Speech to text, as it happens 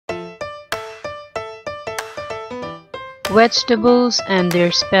Vegetables and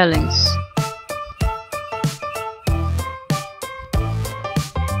their spellings.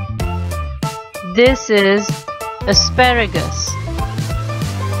 This is asparagus.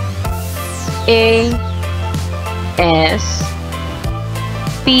 A S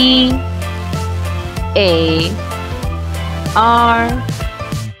P A R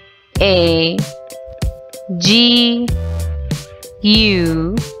A G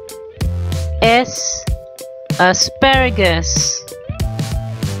U S, asparagus.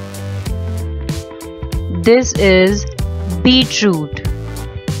 This is beetroot.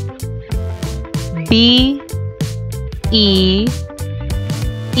 B E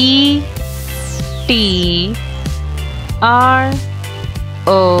E T R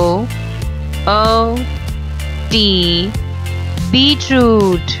O O T,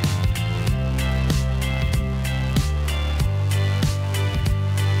 beetroot.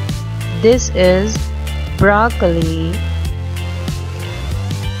 This is broccoli.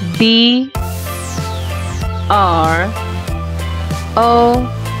 B R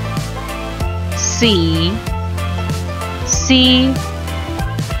O C C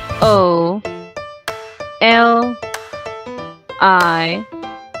O L I,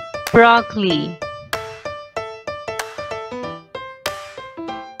 broccoli.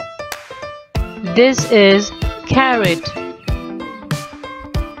 This is carrot.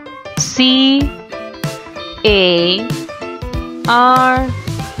 C A R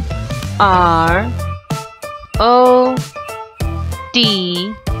R O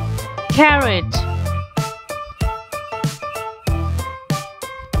T, carrot.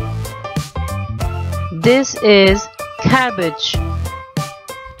 This is cabbage.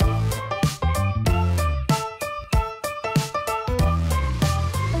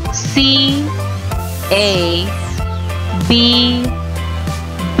 C A B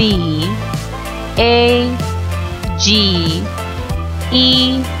B A G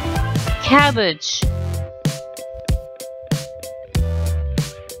E, cabbage.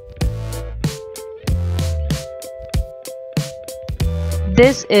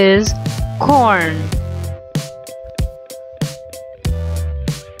 This is corn.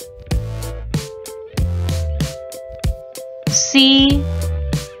 C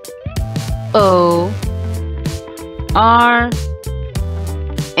O R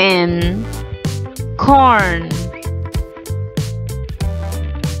N, corn.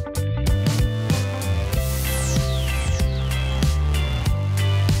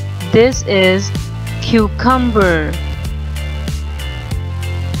 This is cucumber.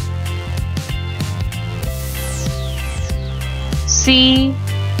 C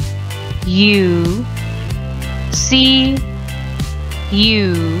U C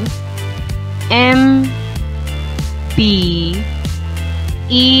U M B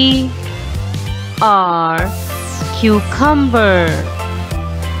E R, cucumber.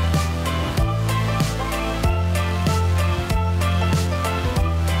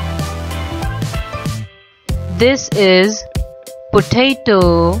 This is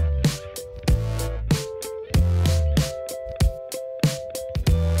potato.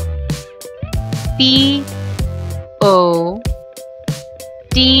 P O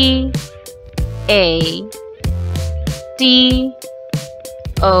T A T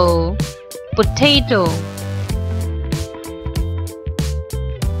O, potato.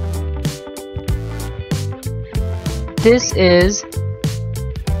 This is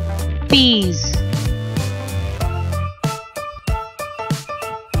peas.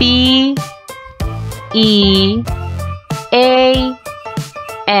 P E A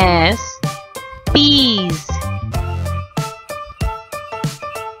S, peas.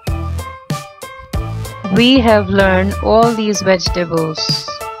 We have learned all these vegetables: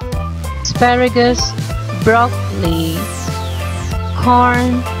 asparagus, broccoli,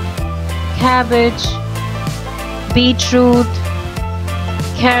 corn, cabbage, beetroot,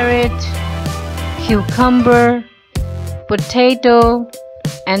 carrot, cucumber, potato,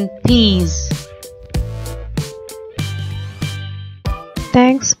 and peas.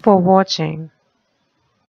 Thanks for watching.